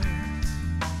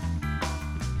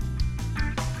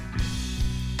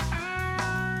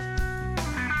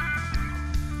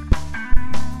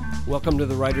Welcome to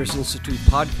the Writers Institute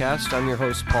podcast. I'm your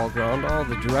host, Paul Grondal,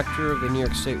 the director of the New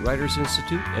York State Writers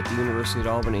Institute at the University of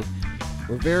Albany.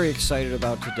 We're very excited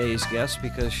about today's guest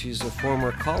because she's a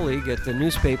former colleague at the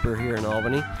newspaper here in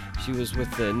Albany. She was with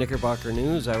the Knickerbocker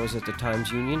News. I was at the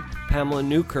Times-Union. Pamela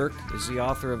Newkirk is the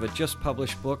author of a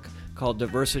just-published book called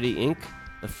Diversity, Inc.,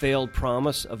 The Failed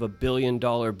Promise of a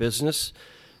Billion-Dollar Business.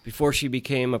 Before she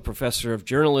became a professor of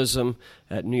journalism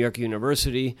at New York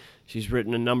University, she's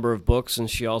written a number of books, and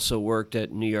she also worked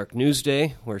at New York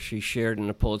Newsday, where she shared in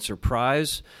a Pulitzer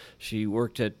Prize. She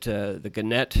worked at the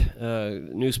Gannett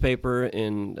newspaper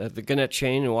in the Gannett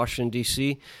chain in Washington,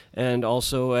 D.C., and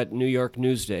also at New York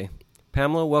Newsday.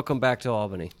 Pamela, welcome back to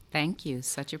Albany. Thank you.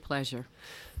 Such a pleasure.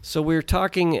 So we were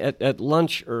talking at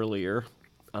lunch earlier.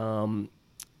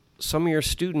 Some of your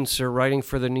students are writing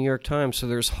for the New York Times, so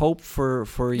there's hope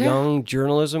for young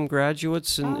journalism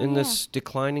graduates in this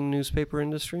declining newspaper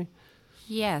industry?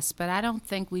 Yes, but I don't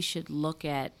think we should look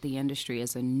at the industry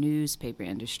as a newspaper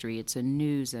industry. It's a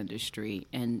news industry,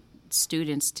 and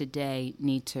students today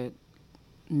need to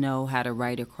know how to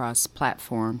write across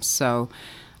platforms. So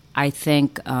I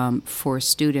think for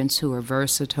students who are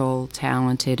versatile,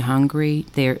 talented, hungry,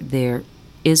 there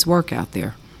is work out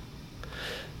there.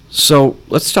 So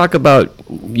let's talk about,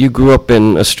 you grew up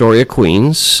in Astoria,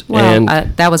 Queens. Well,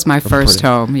 and that was my first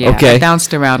home, yeah. Okay. I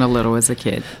bounced around a little as a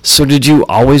kid. So did you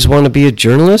always want to be a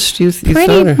journalist, you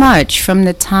Pretty thought? much. From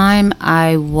the time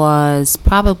I was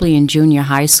probably in junior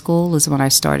high school is when I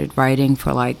started writing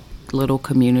for like little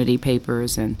community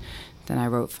papers, and then I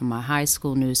wrote for my high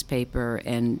school newspaper,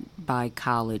 and by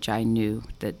college I knew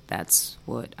that that's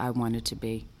what I wanted to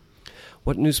be.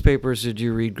 What newspapers did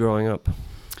you read growing up?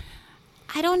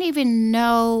 I don't even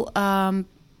know,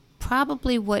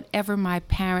 probably whatever my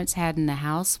parents had in the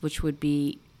house, which would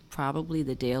be probably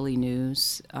the Daily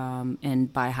News.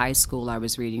 And by high school, I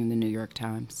was reading the New York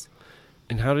Times.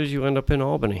 And how did you end up in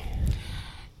Albany?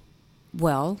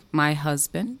 Well, my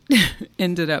husband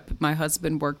my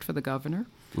husband worked for the governor.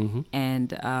 Mm-hmm.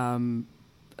 And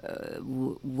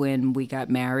when we got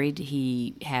married,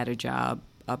 he had a job.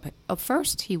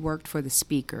 First, he worked for the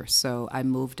Speaker, so I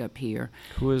moved up here.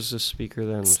 Who was the Speaker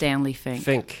then? Stanley Fink.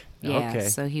 Fink, yeah, okay.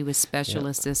 So he was special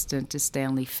assistant to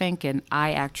Stanley Fink, and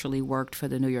I actually worked for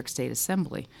the New York State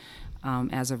Assembly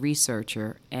as a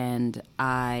researcher, and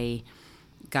I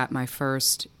got my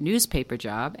first newspaper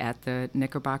job at the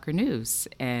Knickerbocker News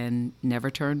and never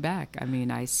turned back. I mean,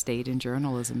 I stayed in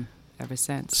journalism ever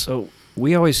since. So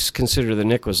we always consider the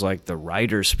Nick was like the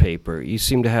writer's paper. You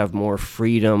seem to have more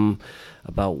freedom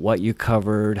about what you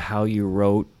covered, how you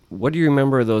wrote. What do you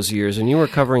remember of those years? And you were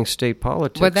covering state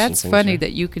politics. Well, that's funny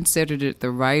that you considered it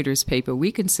the writer's paper.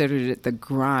 We considered it the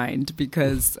grind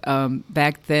because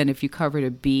back then, if you covered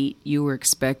a beat, you were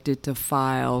expected to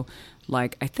file,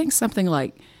 like, I think something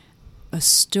like a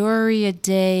story a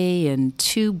day and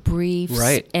 2 briefs,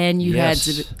 right? And you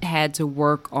had to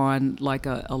work on like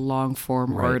a long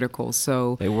form article.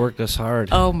 So they worked us hard.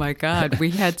 Oh my God,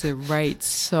 we had to write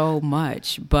so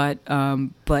much, but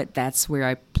that's where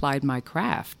I applied my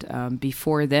craft.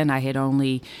 Before then, I had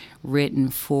only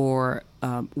written for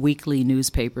weekly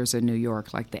newspapers in New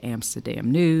York, like the Amsterdam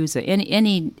News, or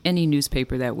any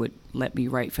newspaper that would let me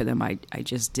write for them. I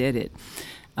just did it.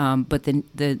 But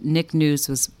the Nick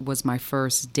News was my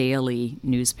first daily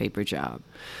newspaper job.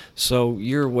 So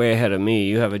you're way ahead of me.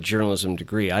 You have a journalism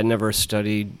degree. I never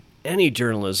studied any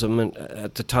journalism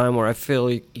at the time where I feel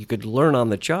you could learn on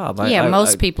the job.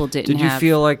 Most people didn't. Did you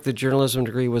feel like the journalism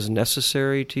degree was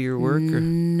necessary to your work? Or?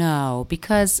 No,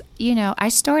 because, I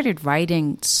started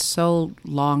writing so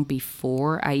long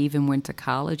before I even went to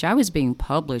college. I was being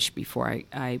published before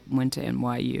I went to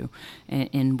NYU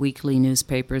in weekly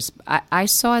newspapers. I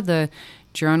saw the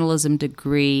journalism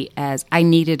degree as I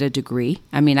needed a degree.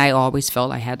 I mean, I always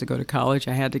felt I had to go to college.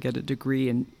 I had to get a degree,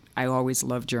 and I always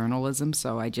loved journalism,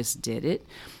 so I just did it.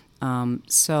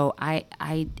 So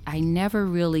I never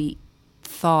really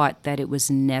thought that it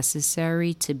was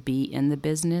necessary to be in the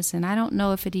business, and I don't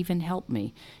know if it even helped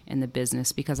me in the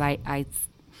business because I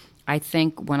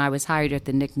think when I was hired at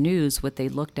the Nick News, what they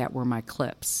looked at were my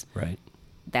clips. Right.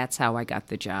 That's how I got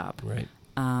the job. Right.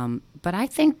 But I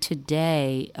think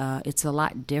today it's a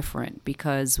lot different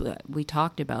because we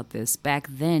talked about this. Back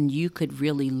then, you could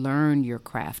really learn your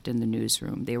craft in the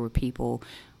newsroom. There were people,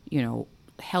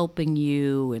 helping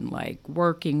you and like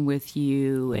working with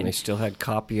you. And they still had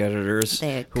copy editors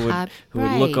who would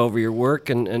right. look over your work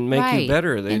and make right. you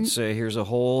better. They'd and say, here's a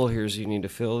hole, here's you need to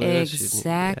fill this.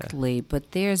 Exactly.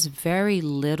 But there's very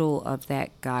little of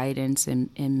that guidance and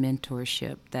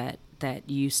mentorship that that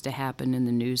used to happen in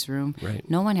the newsroom. Right.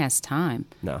 No one has time.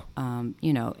 No.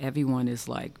 Everyone is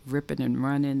like ripping and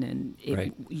running, and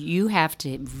Right. you have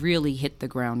to really hit the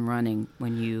ground running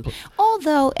when you.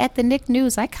 Although at the Nick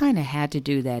News, I kind of had to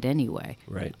do that anyway.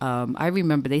 Right. I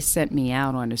remember they sent me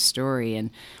out on a story,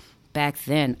 and back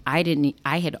then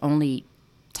I had only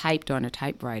typed on a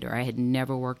typewriter. I had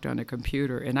never worked on a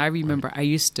computer, and I remember I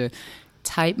used to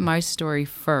type my story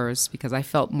first because I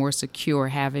felt more secure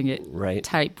having it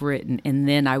typewritten, and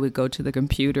then I would go to the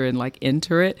computer and like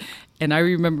enter it. And I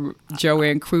remember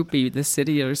Joanne Krupe, the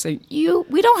city editor, saying,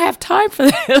 we don't have time for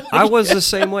that. I was the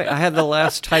same way. I had the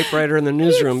last typewriter in the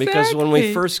newsroom because when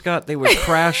we first got, they would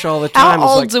crash all the time. How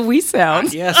old do we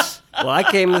sound? Yes. Well, I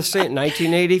came the same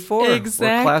 1984. Exactly.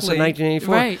 We're class of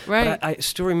 1984. Right. But I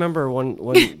still remember when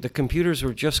the computers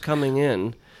were just coming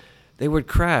in, they would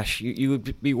crash. You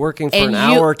would be working for an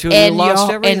hour or two, and you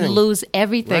lost everything. And lose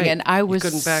everything. Right. And I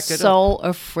was so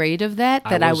afraid of that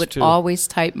I would always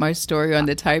type my story on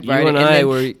the typewriter and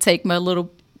then take my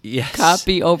little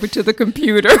copy over to the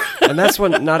computer. And that's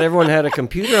when not everyone had a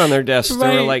computer on their desk.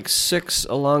 There were like 6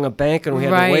 along a bank, and we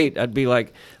had to wait. I'd be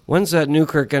like, when's that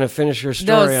Newkirk going to finish her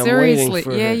story? No, seriously. I'm waiting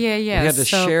for her. Yeah. We had to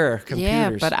share computers. Yeah,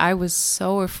 but I was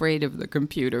so afraid of the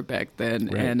computer back then.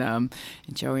 Right. And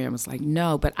Joanne was like,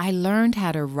 no, but I learned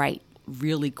how to write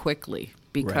really quickly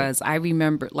because I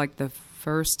remember like the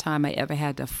first time I ever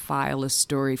had to file a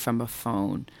story from a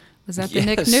phone was at the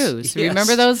Nick News. Yes.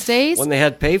 Remember those days? When they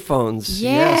had pay phones.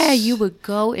 Yeah, you would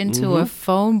go into a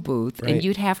phone booth and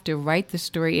you'd have to write the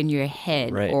story in your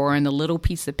head or on a little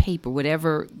piece of paper,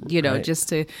 whatever, just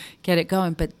to get it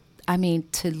going. But I mean,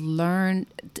 to learn,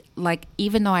 like,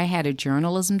 even though I had a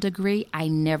journalism degree, I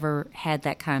never had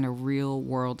that kind of real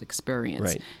world experience.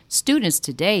 Right. Students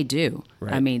today do.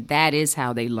 Right. I mean, that is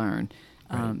how they learn.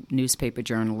 Newspaper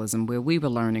journalism, where we were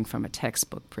learning from a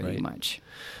textbook pretty much.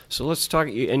 So let's talk,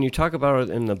 and you talk about it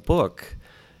in the book.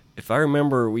 If I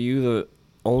remember, were you the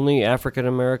only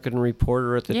African-American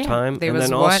reporter at the time? There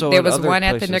was one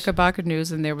at the Knickerbocker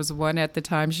News, and there was one at the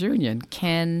Times Union.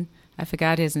 Ken, I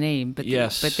forgot his name, but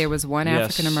but there was one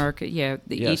African-American. Yeah,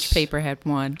 each paper had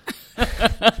one.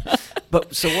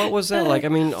 But so what was that like? I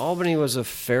mean, Albany was a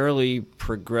fairly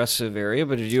progressive area,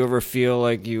 but did you ever feel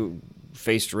like you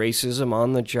faced racism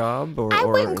on the job? I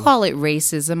wouldn't call it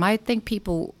racism. I think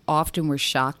people often were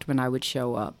shocked when I would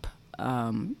show up.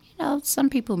 Some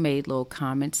people made little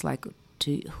comments like,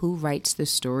 who writes the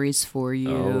stories for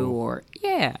you? Or,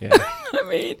 I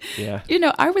mean,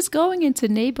 I was going into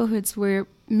neighborhoods where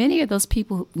many of those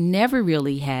people never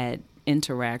really had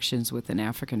interactions with an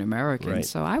African American. Right.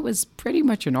 So I was pretty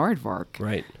much an aardvark.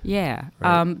 Right. Yeah.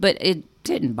 Right. But it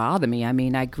didn't bother me. I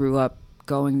mean, I grew up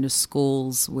going to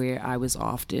schools where I was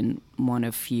often one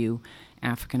of few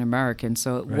African Americans,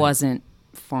 so it wasn't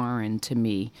foreign to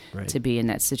me to be in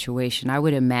that situation. I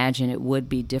would imagine it would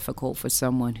be difficult for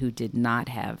someone who did not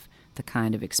have the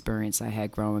kind of experience I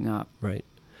had growing up. Right.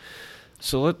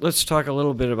 So let's talk a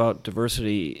little bit about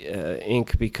Diversity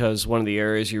Inc., because one of the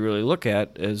areas you really look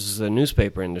at is the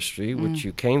newspaper industry, which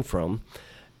you came from.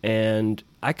 And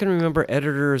I can remember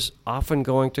editors often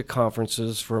going to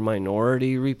conferences for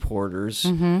minority reporters,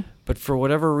 but for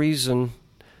whatever reason,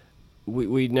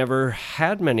 we never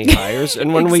had many hires.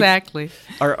 And when exactly.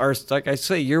 Our like I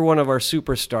say, you're one of our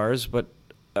superstars, but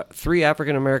 3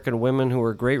 African-American women who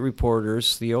were great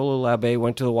reporters. Theola Labbe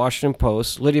went to the Washington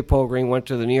Post. Lydia Polgring went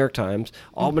to the New York Times.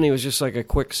 Albany was just like a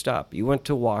quick stop. You went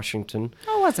to Washington.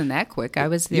 Oh, it wasn't that quick. I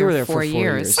was there, you were there 4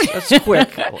 years. That's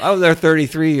quick. I was there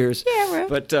 33 years. Yeah, right.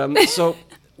 But so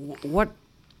what?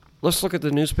 Let's look at the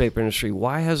newspaper industry.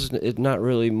 Why has it not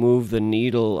really moved the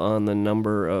needle on the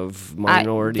number of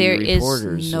minority reporters?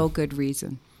 There is no good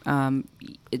reason.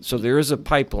 So there is a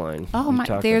pipeline.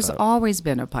 There's always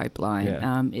been a pipeline.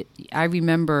 Yeah. I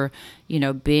remember,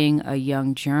 being a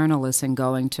young journalist and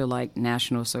going to like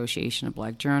National Association of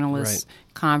Black Journalists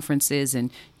conferences, and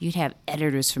you'd have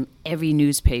editors from every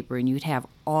newspaper, and you'd have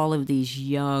all of these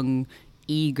young,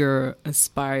 eager,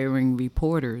 aspiring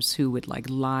reporters who would like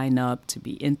line up to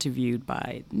be interviewed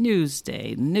by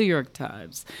Newsday, New York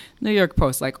Times, New York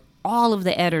Post, like all of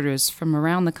the editors from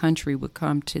around the country would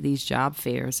come to these job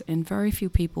fairs, and very few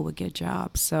people would get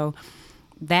jobs. So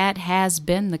that has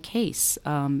been the case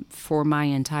for my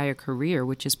entire career,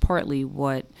 which is partly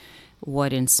what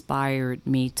inspired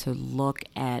me to look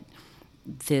at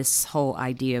this whole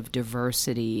idea of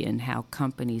diversity and how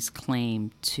companies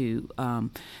claim to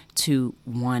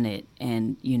want it.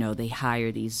 And, they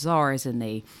hire these czars and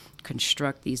they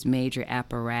construct these major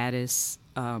apparatus,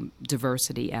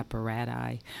 diversity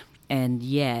apparati, and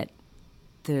yet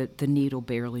the needle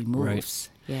barely moves.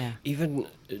 Right. Yeah. Even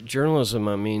journalism,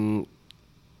 I mean,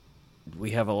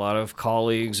 we have a lot of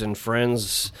colleagues and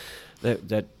friends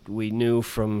that we knew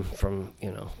from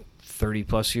 30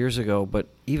 plus years ago, but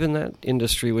even that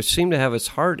industry, which seemed to have its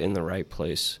heart in the right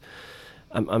place,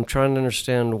 I'm trying to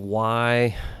understand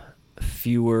why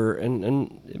fewer,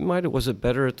 and was it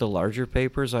better at the larger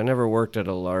papers? I never worked at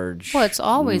a large. Well, it's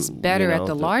always better at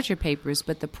the larger papers,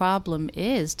 but the problem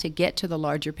is to get to the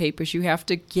larger papers, you have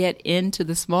to get into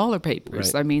the smaller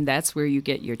papers. Right. I mean, that's where you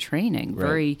get your training. Right.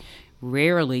 Very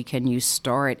rarely can you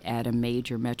start at a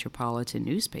major metropolitan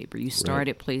newspaper. You start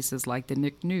at places like the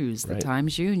Nick News, the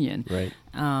Times Union. Right.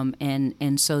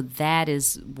 And so that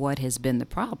is what has been the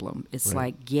problem. It's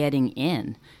like getting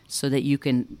in so that you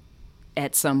can,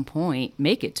 at some point,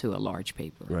 make it to a large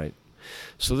paper. Right.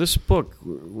 So this book,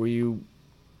 were you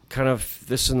kind of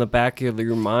this in the back of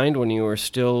your mind when you were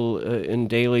still in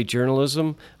daily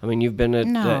journalism? I mean, you've been at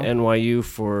NYU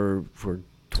for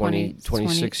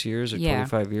 26 years or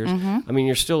 25 years. Mm-hmm. I mean,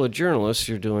 you're still a journalist.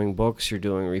 You're doing books. You're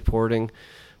doing reporting.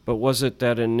 But was it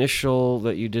that initial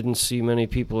that you didn't see many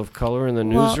people of color in the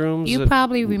newsrooms? You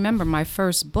probably remember my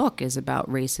first book is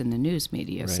about race in the news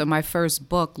media. Right. So my first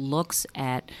book looks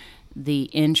at the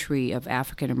entry of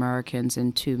African Americans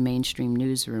into mainstream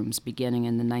newsrooms beginning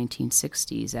in the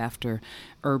 1960s after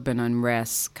urban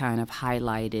unrest kind of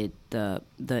highlighted the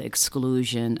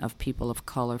exclusion of people of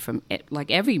color from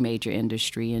like every major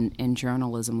industry, and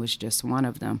journalism was just one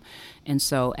of them. And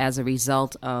so as a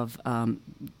result of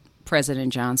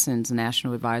President Johnson's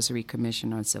National Advisory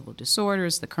Commission on Civil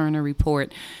Disorders, the Kerner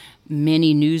Report,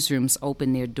 many newsrooms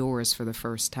opened their doors for the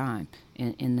first time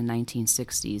in the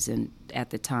 1960s. And at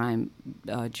the time,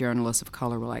 journalists of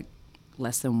color were like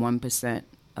less than 1%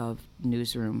 of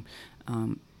newsroom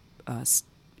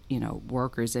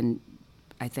workers. And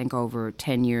I think over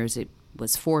 10 years it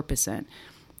was 4%.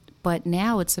 But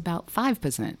now it's about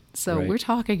 5%. So we're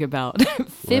talking about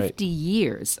 50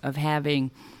 years of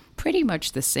having pretty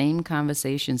much the same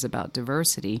conversations about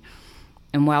diversity.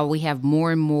 And while we have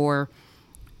more and more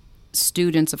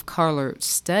students of color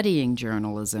studying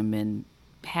journalism and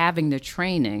having the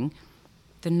training,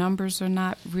 the numbers are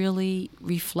not really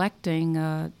reflecting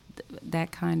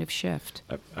that kind of shift.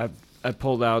 I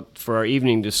pulled out for our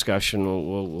evening discussion.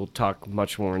 We'll talk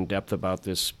much more in depth about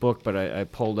this book, but I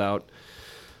pulled out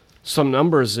some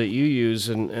numbers that you use,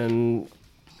 and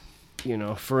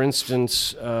for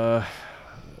instance,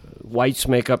 whites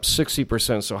make up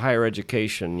 60%. So higher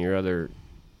education, your other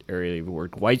area you've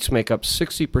worked. Whites make up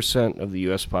 60% of the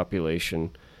U.S.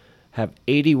 population, have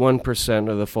 81%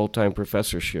 of the full-time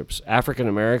professorships. African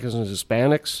Americans and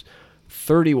Hispanics,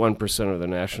 31% of the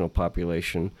national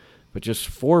population, but just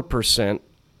 4%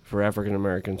 for African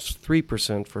Americans,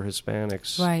 3% for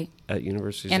Hispanics at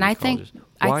universities and colleges.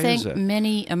 I think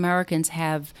many Americans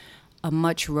have a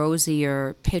much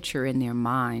rosier picture in their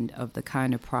mind of the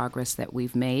kind of progress that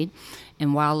we've made.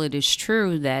 And while it is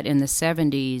true that in the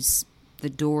 70s, the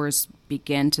doors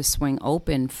began to swing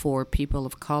open for people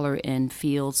of color in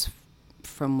fields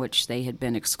from which they had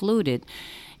been excluded,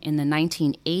 in the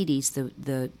 1980s,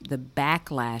 the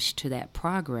backlash to that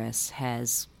progress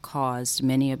has caused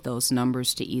many of those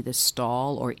numbers to either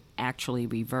stall or actually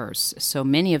reverse. So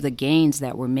many of the gains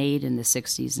that were made in the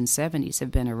 60s and 70s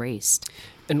have been erased.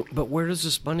 But where does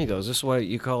this money go? Is this why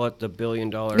you call it the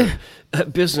billion-dollar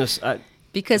business?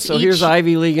 Because here's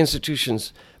Ivy League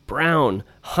institutions. Brown,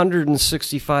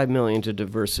 $165 million to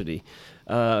diversity.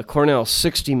 Cornell,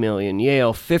 $60 million.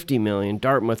 Yale, $50 million.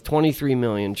 Dartmouth, $23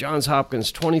 million. Johns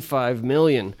Hopkins, $25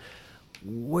 million.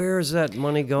 Where is that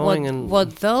money going? Well,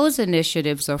 those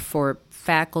initiatives are for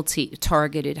faculty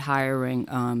targeted hiring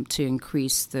to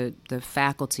increase the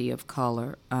faculty of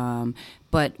color.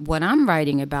 But what I'm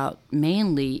writing about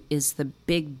mainly is the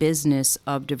big business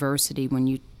of diversity. When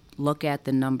you look at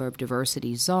the number of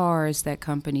diversity czars that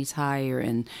companies hire,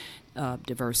 and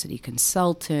diversity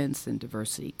consultants, and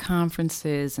diversity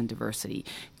conferences, and diversity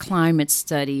climate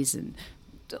studies, and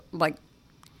like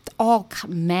all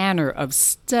manner of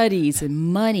studies and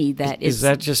money that is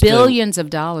that just billions of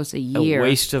dollars a year. A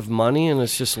waste of money, and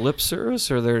it's just lip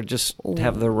service, or they're just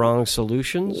have the wrong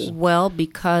solutions? Well,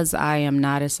 because I am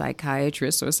not a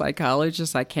psychiatrist or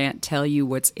psychologist, I can't tell you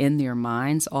what's in their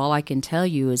minds. All I can tell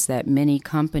you is that many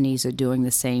companies are doing the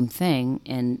same thing,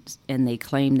 and they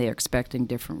claim they're expecting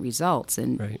different results.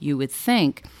 And you would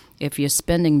think if you're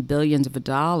spending billions of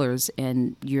dollars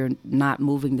and you're not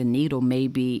moving the needle,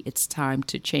 maybe it's time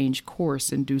to change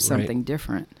course and do something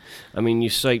different. I mean, you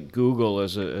cite Google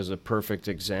as a perfect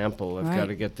example. I've got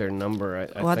to get their number. I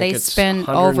think they it's spend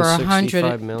over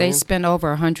 $165 million. They spend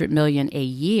over $100 million a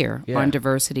year on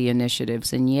diversity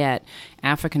initiatives, and yet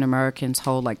African Americans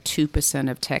hold like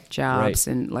 2% of tech jobs,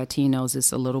 and Latinos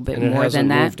is a little bit more than that.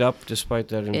 And it hasn't moved up despite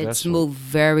that investment. It's moved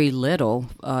very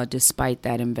little despite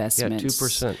that investment. Yeah,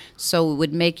 2%. So it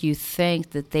would make you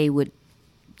think that they would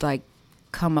like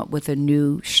come up with a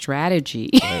new strategy.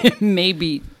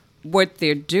 Maybe what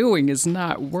they're doing is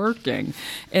not working.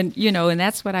 And, and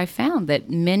that's what I found, that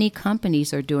many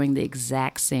companies are doing the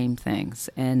exact same things.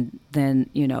 And then,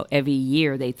 every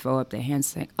year they throw up their hands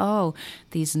saying, oh,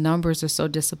 these numbers are so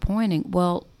disappointing.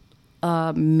 Well,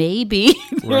 maybe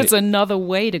there's another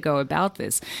way to go about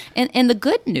this. And the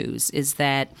good news is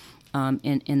that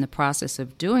in the process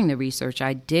of doing the research,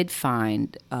 I did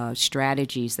find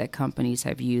strategies that companies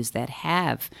have used that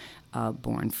have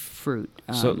borne fruit.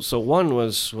 So one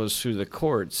was through the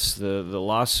courts, the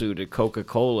lawsuit at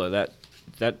Coca-Cola.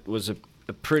 That was a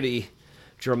pretty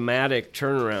dramatic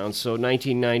turnaround. So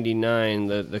 1999,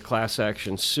 the class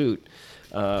action suit.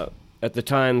 At the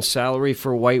time, salary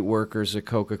for white workers at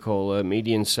Coca-Cola,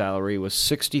 median salary was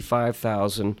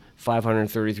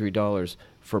 $65,533.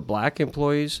 For black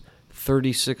employees,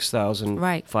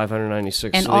 $36,596.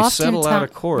 And so they settle out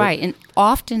of court. Right, and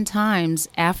oftentimes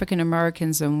African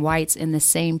Americans and whites in the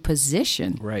same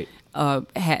position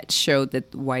had showed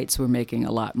that whites were making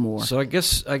a lot more. So I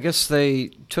guess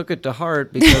they took it to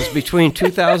heart, because between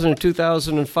 2000 and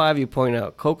 2005, you point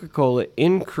out, Coca-Cola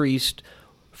increased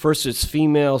first its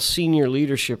female senior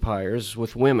leadership hires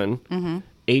with women,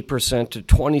 8% to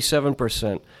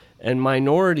 27%. And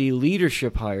minority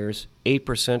leadership hires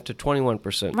 8% to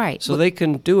 21%. Right. So they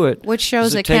can do it. Which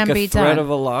shows it can be done. Does it take a threat of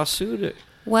a lawsuit?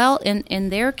 Well, in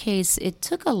their case, it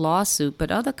took a lawsuit, but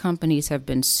other companies have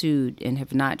been sued and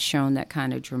have not shown that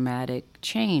kind of dramatic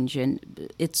change.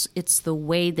 And it's the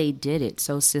way they did it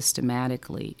so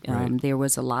systematically. There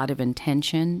was a lot of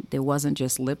intention. There wasn't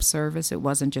just lip service. It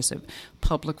wasn't just a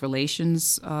public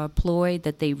relations ploy,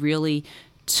 that they really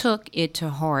took it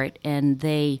to heart, and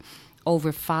they,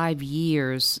 over 5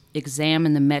 years,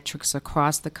 examined the metrics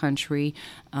across the country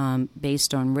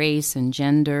based on race and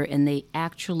gender, and they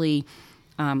actually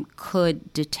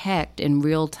could detect in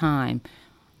real time,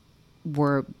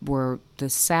 were the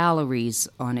salaries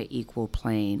on an equal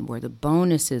plane, were the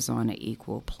bonuses on an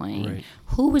equal plane,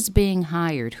 who was being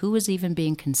hired, who was even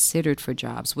being considered for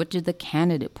jobs, what did the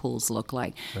candidate pools look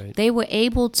like. They were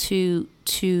able to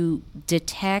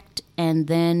detect and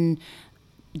then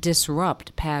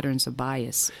disrupt patterns of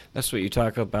bias. That's what you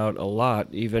talk about a lot,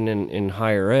 even in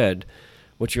higher ed.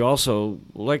 What you also,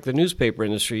 like the newspaper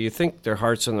industry, you think their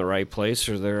heart's in the right place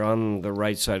or they're on the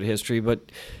right side of history,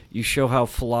 but you show how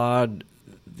flawed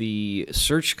the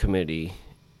search committee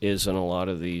is in a lot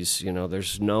of these.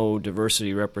 There's no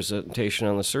diversity representation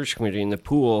on the search committee, and the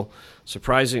pool,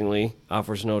 surprisingly,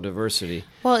 offers no diversity.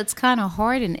 Well, it's kind of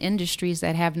hard in industries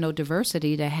that have no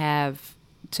diversity to have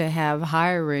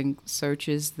hiring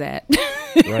searches that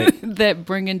that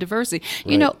bring in diversity.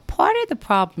 Part of the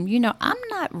problem, I'm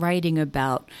not writing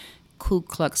about Ku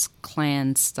Klux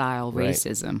Klan style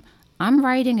racism. I'm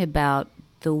writing about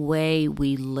the way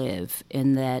we live,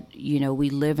 in that, we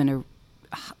live in a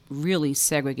really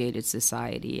segregated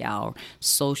society. Our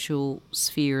social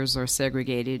spheres are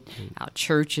segregated. Our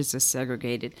churches are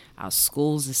segregated. Our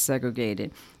schools are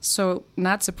segregated. So,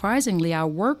 not surprisingly, our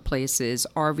workplaces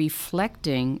are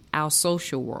reflecting our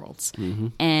social worlds.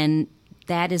 And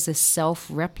that is a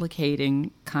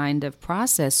self-replicating kind of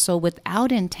process. So,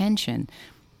 without intention,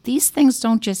 these things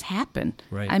don't just happen.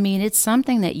 I mean, it's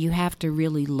something that you have to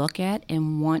really look at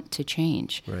and want to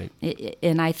change.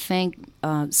 And I think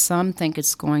some think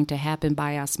it's going to happen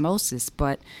by osmosis,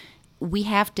 but we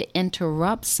have to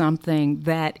interrupt something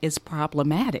that is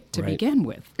problematic to begin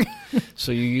with.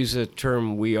 So you use the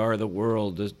term, we are the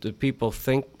world. Do people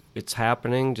think it's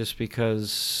happening just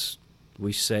because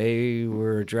we say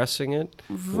we're addressing it?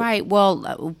 Right.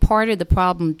 Well, part of the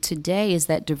problem today is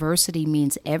that diversity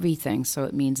means everything, so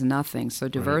it means nothing. So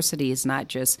diversity is not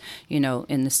just, in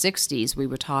the 60s, we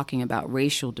were talking about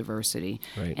racial diversity.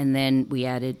 And then we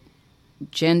added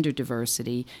gender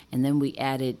diversity, and then we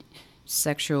added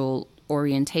sexual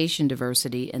orientation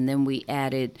diversity, and then we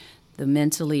added the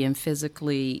mentally and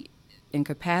physically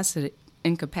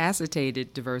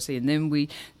incapacitated diversity, and then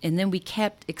we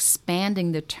kept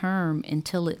expanding the term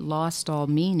until it lost all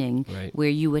meaning. Where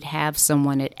you would have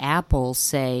someone at Apple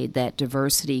say that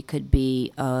diversity could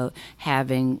be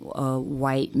having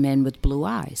white men with blue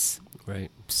eyes.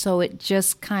 Right. So it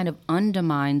just kind of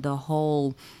undermined the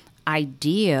whole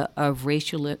idea of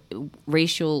racial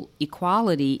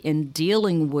equality in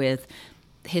dealing with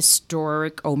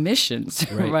historic omissions,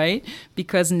 right?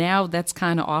 Because now that's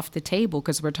kind of off the table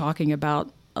because we're talking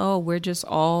about, we're just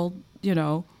all,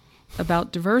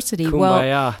 about diversity. Kumbaya.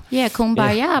 Well, yeah,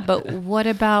 kumbaya, yeah. But what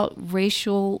about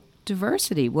racial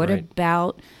diversity? What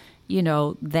about,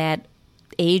 that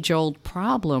age-old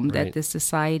problem that this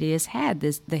society has had,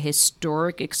 the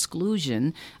historic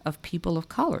exclusion of people of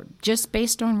color, just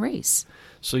based on race?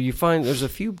 So you find there's a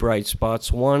few bright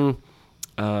spots. One,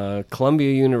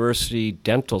 Columbia University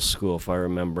Dental School, if I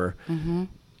remember,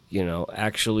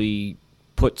 actually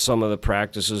put some of the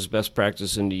best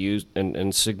practice into use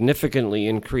and significantly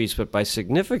increased. But by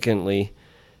significantly,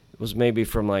 it was maybe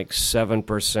from like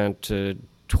 7% to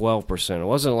 12%. It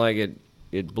wasn't like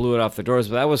it blew it off the doors,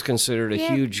 but that was considered a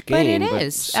huge gain. But it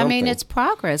is. I mean, it's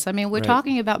progress. I mean, we're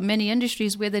talking about many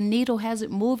industries where the needle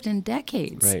hasn't moved in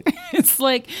decades. Right. It's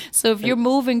like, so if you're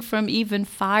moving from even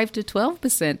 5 to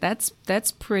 12%,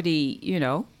 that's pretty,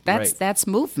 that's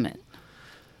movement.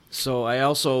 So I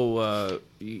also,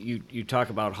 you talk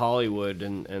about Hollywood,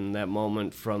 and that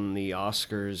moment from the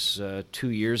Oscars 2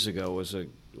 years ago was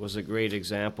a great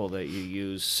example that you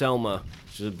use. Selma,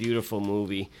 which is a beautiful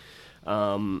movie.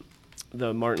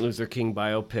 The Martin Luther King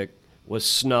biopic was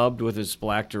snubbed with its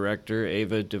black director,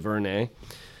 Ava DuVernay.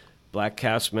 Black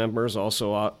cast members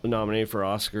also nominated for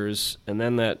Oscars. And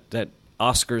then that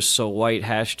Oscars so white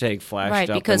hashtag flashed up.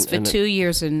 Right, because for 2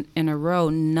 years in a row,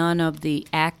 none of the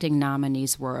acting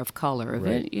nominees were of color.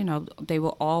 Right. They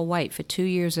were all white for 2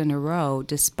 years in a row,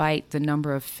 despite the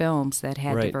number of films that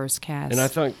had diverse casts.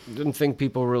 And I didn't think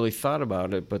people really thought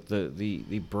about it, but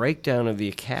the breakdown of the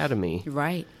Academy.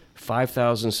 Right.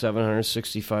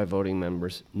 5,765 voting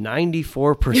members,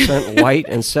 94% white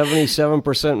and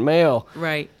 77% male.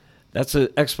 Right. That's an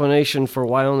explanation for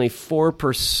why only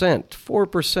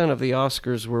 4% of the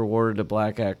Oscars were awarded to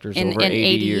black actors over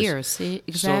 80 years. See,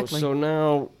 exactly. So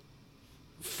now,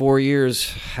 4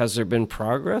 years, has there been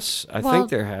progress? I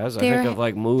think there has. I think of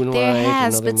like Moonlight. There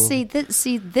has, and but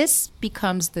this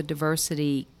becomes the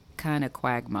diversity kind of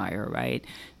quagmire, right?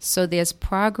 So there's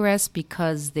progress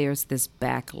because there's this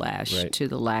backlash to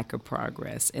the lack of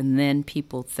progress. And then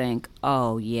people think,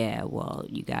 oh, yeah, well,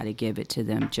 you got to give it to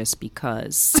them just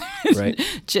because. Right.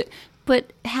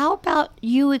 But how about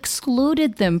you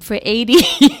excluded them for 80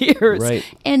 years? Right.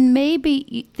 And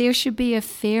maybe there should be a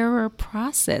fairer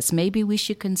process. Maybe we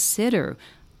should consider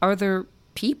other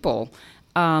people.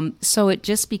 So it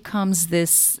just becomes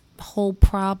this whole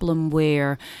problem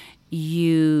where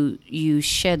you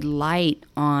shed light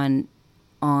on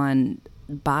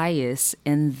bias,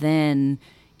 and then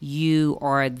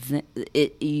you're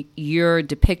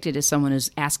depicted as someone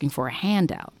who's asking for a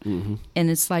handout. Mm-hmm. And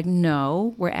it's like,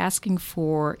 no, we're asking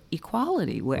for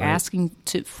equality. We're asking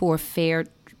for a fair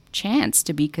chance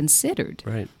to be considered.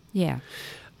 Right. Yeah.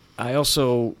 I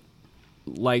also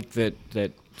like that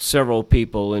several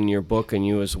people in your book, and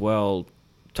you as well,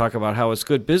 talk about how it's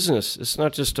good business. It's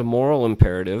not just a moral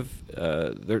imperative.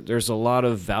 There's a lot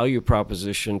of value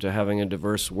proposition to having a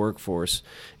diverse workforce.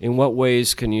 In what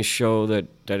ways can you show that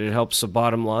it helps the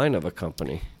bottom line of a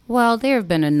company? Well, there have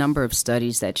been a number of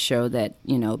studies that show that,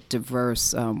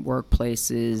 diverse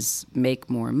workplaces make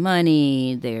more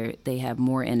money, they have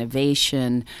more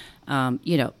innovation.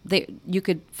 You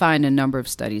could find a number of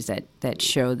studies that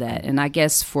show that. And I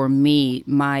guess for me,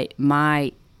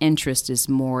 my interest is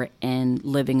more in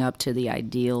living up to the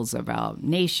ideals of our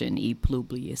nation, e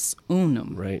pluribus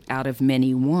unum, out of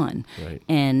many one. Right.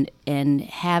 And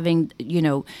having,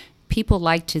 people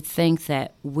like to think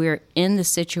that we're in the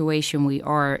situation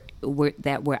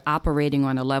that we're operating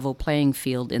on a level playing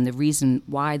field, and the reason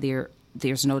why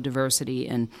there's no diversity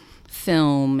in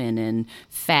film and in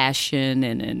fashion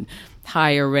and in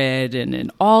higher ed and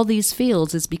in all these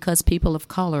fields is because people of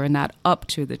color are not up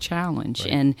to the challenge.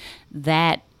 Right. And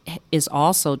that is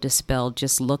also dispelled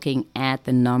just looking at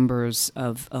the numbers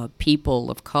of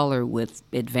people of color with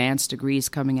advanced degrees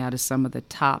coming out of some of the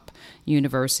top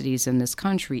universities in this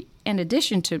country, in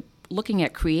addition to looking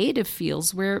at creative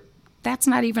fields where that's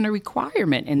not even a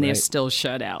requirement and they're still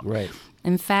shut out. Right.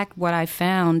 In fact, what I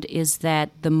found is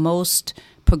that the most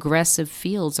progressive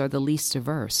fields are the least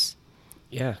diverse.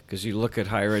 Yeah, because you look at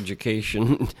higher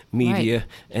education, media,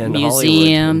 and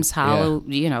museums,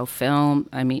 Hollywood. film.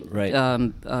 I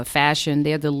mean, fashion.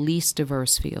 They're the least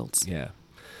diverse fields. Yeah.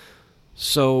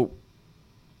 So,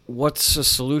 what's the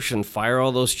solution? Fire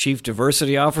all those chief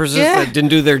diversity officers that didn't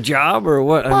do their job, or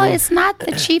what? Well, it's not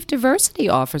the chief diversity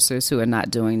officers who are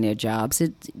not doing their jobs.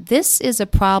 This is a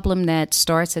problem that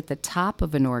starts at the top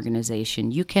of an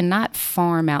organization. You cannot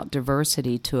farm out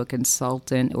diversity to a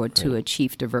consultant or to a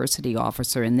chief diversity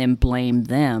officer and then blame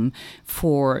them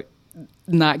for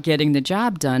not getting the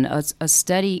job done. A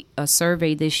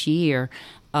survey this year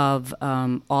of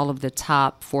all of the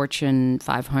top Fortune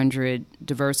 500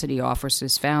 diversity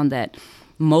officers found that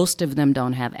most of them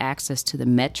don't have access to the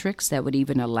metrics that would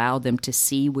even allow them to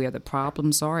see where the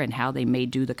problems are and how they may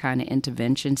do the kind of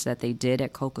interventions that they did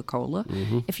at Coca-Cola.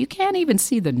 Mm-hmm. If you can't even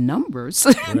see the numbers,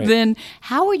 then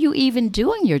how are you even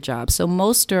doing your job? So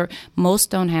most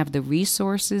don't have the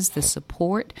resources, the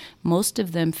support. Most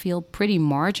of them feel pretty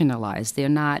marginalized.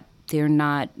 They're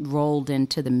not rolled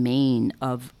into the main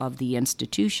of the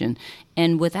institution.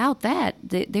 And without that,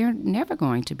 they're never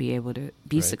going to be able to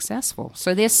be successful.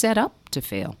 So they're set up to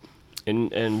fail.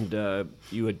 And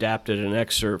you adapted an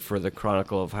excerpt for the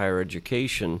Chronicle of Higher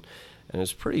Education, and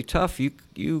it's pretty tough.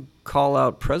 You call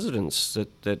out presidents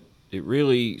that it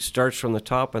really starts from the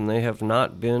top, and they have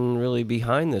not been really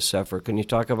behind this effort. Can you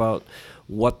talk about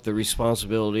what the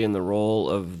responsibility and the role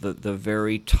of the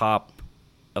very top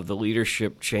of the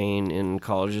leadership chain in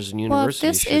colleges and universities? Well,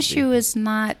 if this issue is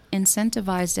not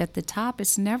incentivized at the top,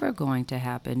 it's never going to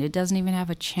happen. It doesn't even have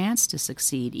a chance to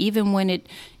succeed. Even when it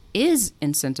is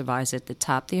incentivized at the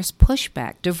top, there's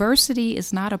pushback. Diversity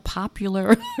is not a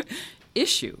popular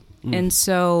issue. And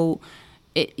so,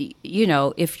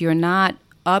 if you're not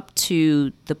up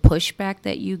to the pushback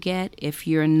that you get, if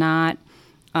you're not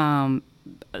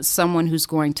someone who's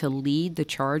going to lead the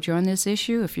charge on this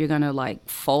issue, if you're going to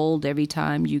fold every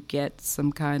time you get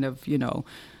some kind of,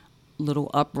 little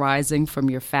uprising from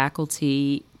your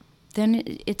faculty, then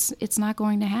it's not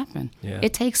going to happen. Yeah.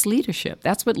 It takes leadership.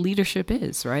 That's what leadership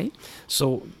is, right?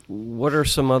 So what are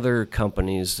some other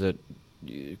companies that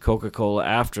Coca-Cola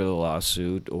after the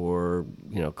lawsuit, or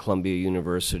Columbia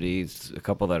University, a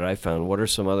couple that I found? What are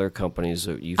some other companies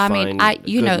that you find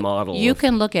good models? You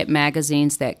can look at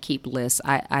magazines that keep lists.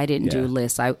 I didn't do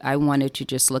lists. I wanted to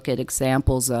just look at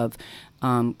examples of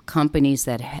companies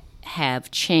that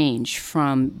have changed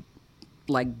from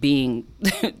being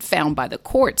found by the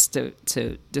courts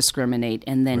to discriminate,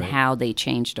 and then how they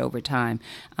changed over time.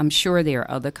 I'm sure there are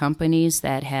other companies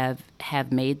that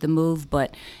have made the move,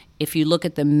 but if you look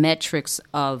at the metrics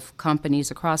of companies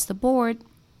across the board,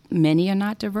 many are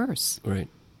not diverse. Right.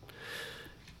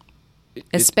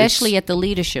 Especially at the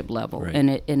leadership level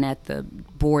and at the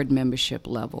board membership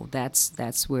level. That's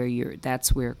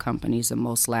where companies are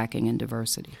most lacking in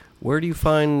diversity. Where do you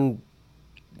find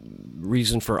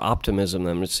reason for optimism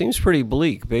then? It seems pretty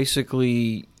bleak.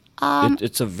 Basically,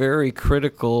 it's a very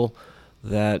critical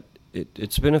that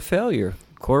it's been a failure.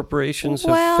 Corporations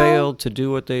have failed to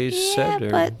do what they said.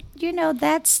 But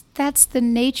that's the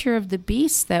nature of the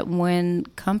beast. That when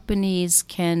companies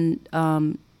can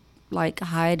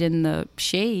hide in the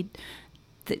shade,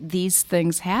 these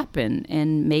things happen.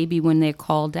 And maybe when they're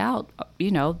called out,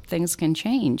 things can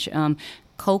change.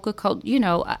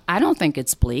 Coca-Cola, I don't think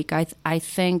it's bleak. I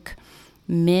think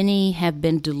many have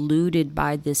been deluded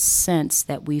by this sense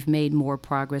that we've made more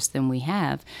progress than we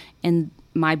have. And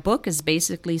my book is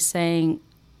basically saying,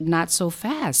 not so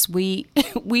fast. We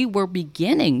were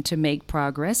beginning to make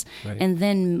progress, and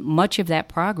then much of that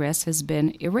progress has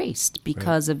been erased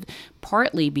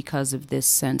partly because of this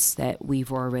sense that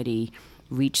we've already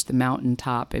reached the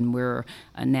mountaintop and we're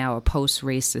now a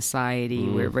post-race society.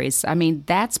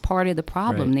 That's part of the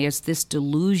problem. There's this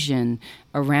delusion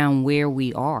around where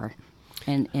we are.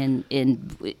 And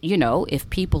if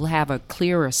people have a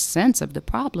clearer sense of the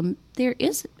problem, there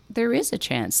is a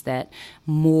chance that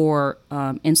more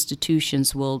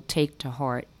institutions will take to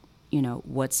heart,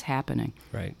 what's happening.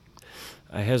 Right.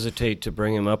 I hesitate to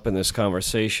bring him up in this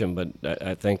conversation, but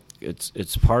I think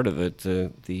it's part of it.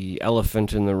 The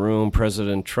elephant in the room,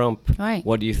 President Trump. Right.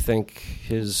 What do you think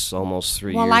his almost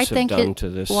 3 years have done to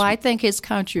this? Well, I think his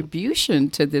contribution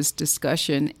to this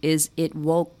discussion is it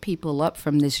woke people up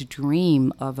from this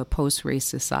dream of a post-race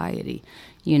society.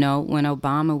 When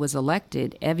Obama was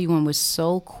elected, everyone was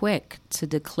so quick to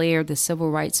declare the civil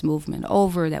rights movement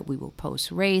over, that we will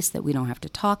post-race, that we don't have to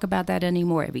talk about that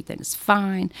anymore, everything's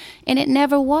fine. And it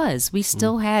never was. We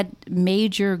still had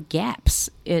major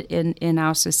gaps in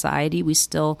our society. We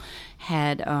still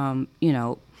had,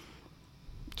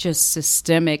 just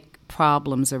systemic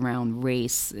problems around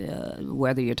race,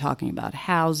 whether you're talking about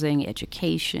housing,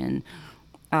 education,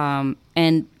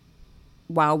 and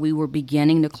while we were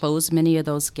beginning to close many of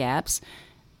those gaps,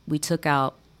 we took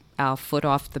out our foot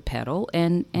off the pedal,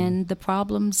 and the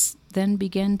problems then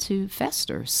begin to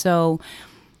fester. So,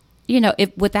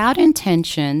 if without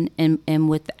intention and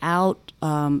without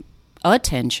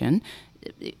attention,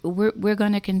 we're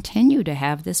going to continue to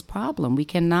have this problem. We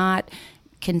cannot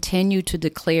continue to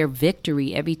declare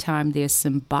victory every time there's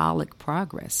symbolic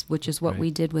progress, which is what we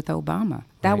did with Obama.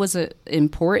 That was an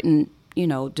important,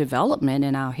 development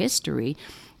in our history,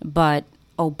 but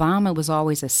Obama was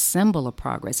always a symbol of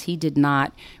progress. He did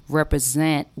not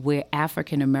represent where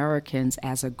African Americans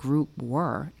as a group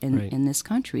were in this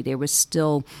country. There was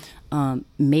still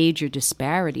major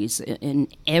disparities in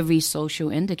every social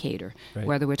indicator,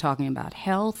 whether we're talking about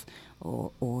health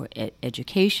or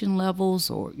education levels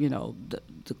or,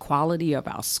 the quality of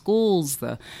our schools.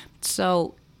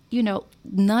 So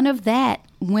none of that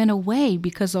went away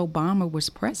because Obama was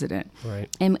president. Right.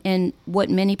 And what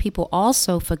many people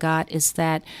also forgot is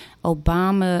that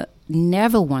Obama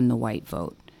never won the white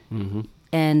vote. Mm-hmm.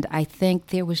 And I think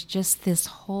there was just this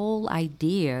whole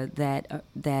idea that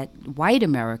white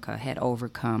America had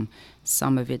overcome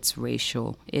some of its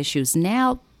racial issues.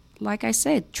 Now, like I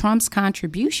said, Trump's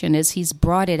contribution is he's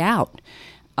brought it out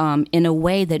in a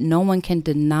way that no one can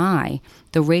deny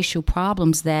the racial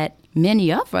problems that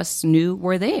many of us knew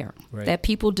were there, that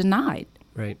people denied.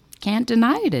 Right. Can't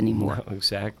deny it anymore. No,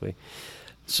 exactly.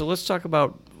 So let's talk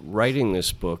about writing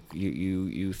this book.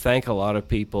 You thank a lot of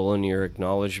people in your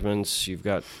acknowledgments. You've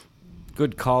got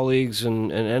good colleagues,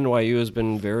 and NYU has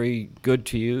been very good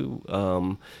to you.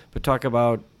 But talk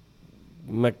about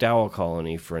McDowell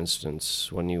Colony, for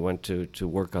instance, when you went to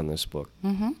work on this book.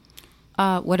 Mm-hmm.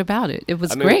 What about it? It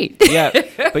was great. Yeah,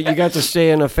 but you got to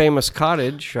stay in a famous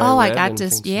cottage.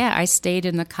 I stayed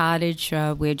in the cottage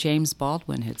where James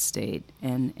Baldwin had stayed,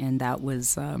 and that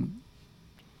was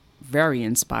very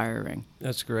inspiring.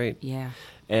 That's great. Yeah.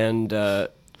 And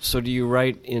so do you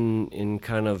write in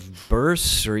kind of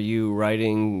bursts, or are you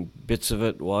writing bits of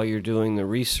it while you're doing the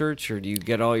research, or do you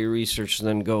get all your research and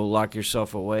then go lock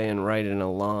yourself away and write in a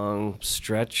long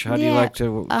stretch? How do you like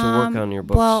to work on your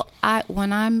books? Well,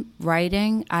 when I'm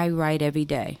writing, I write every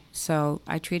day. So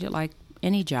I treat it like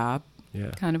any job,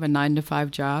 kind of a 9-to-5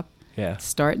 job. Yeah.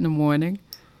 Start in the morning,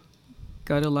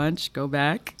 go to lunch, go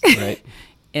back,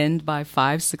 end by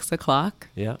 5, 6 o'clock.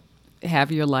 Yeah.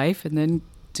 Have your life, and then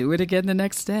do it again the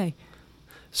next day.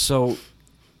 So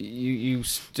you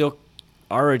still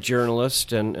are a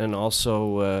journalist and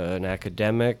also an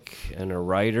academic and a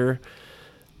writer.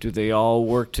 Do they all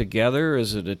work together?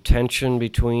 Is it a tension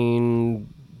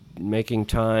between making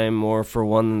time more for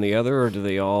one than the other, or do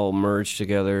they all merge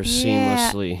together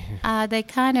seamlessly? They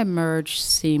kind of merge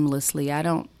seamlessly. I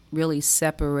don't really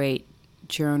separate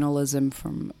journalism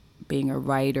from being a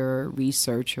writer,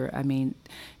 researcher. I mean,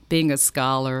 being a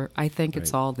scholar, I think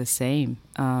it's all the same.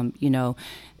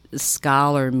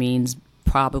 Scholar means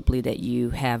probably that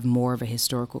you have more of a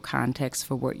historical context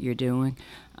for what you're doing,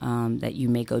 that you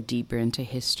may go deeper into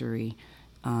history,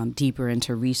 deeper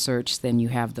into research than you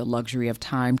have the luxury of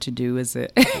time to do as a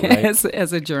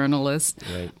as a journalist.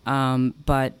 Right.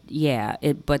 But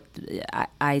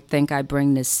I think I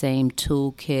bring the same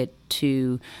toolkit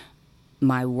to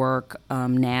my work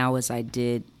now as I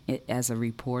did as a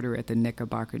reporter at the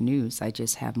Knickerbocker News. I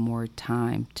just have more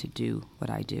time to do what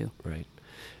I do. Right.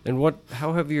 And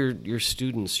how have your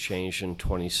students changed in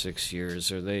 26 years?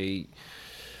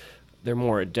 They're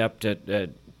more adept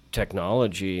at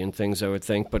technology and things, I would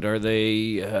think, but are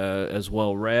they as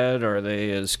well read? Are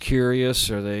they as curious?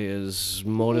 Are they as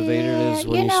motivated as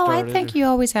when you started? I think you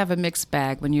always have a mixed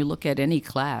bag when you look at any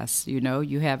class.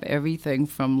 You have everything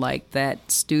from like that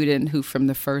student who from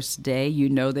the first day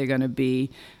they're going to be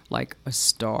like a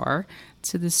star,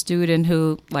 to the student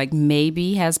who like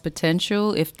maybe has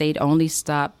potential if they'd only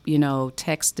stop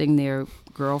texting their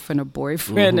girlfriend or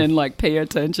boyfriend and like pay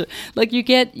attention. Like you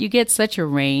get such a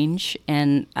range,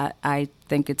 and I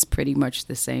think it's pretty much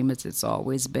the same as it's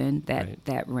always been,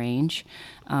 that range.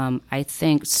 I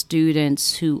think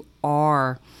students who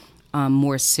are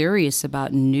more serious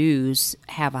about news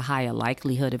have a higher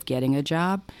likelihood of getting a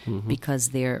job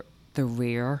because they're the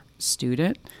rare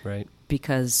student. Right.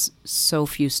 Because so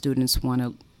few students want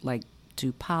to like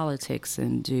do politics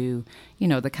and do,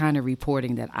 the kind of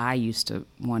reporting that I used to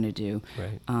want to do.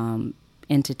 Right.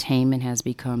 Entertainment has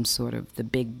become sort of the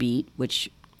big beat, which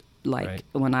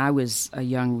when I was a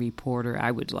young reporter, I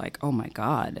would like, oh my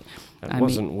God. That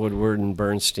wasn't Woodward and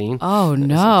Bernstein. Oh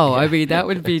no. I mean, that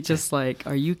would be just like,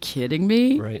 are you kidding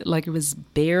me? Right. Like it was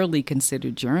barely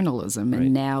considered journalism.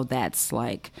 And now that's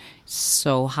like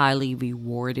so highly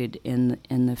rewarded in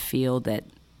the field that,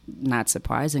 not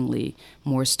surprisingly,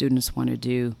 more students want to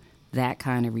do that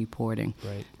kind of reporting.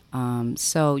 Right.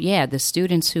 So yeah, the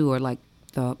students who are like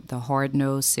the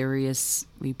hard-nosed, serious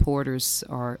reporters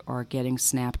are getting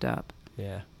snapped up.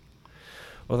 Yeah.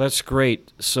 Well, that's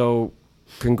great. So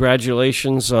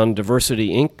congratulations on Diversity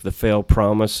Inc., the failed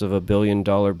promise of $1 billion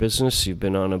business. You've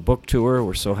been on a book tour.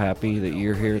 We're so happy that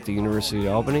you're here at the University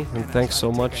of Albany. And thanks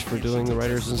so much for doing the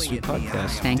Writers Institute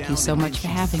podcast. Thank you so much for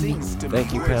having me.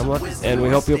 Thank you, Pamela. And we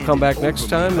hope you'll come back next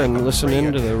time and listen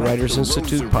in to the Writers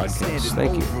Institute podcast.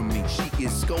 Thank you. She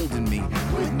is scolding me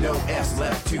with no S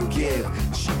left to give.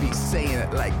 She be saying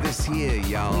it like this here,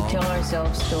 y'all. We tell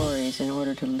ourselves stories in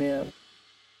order to live.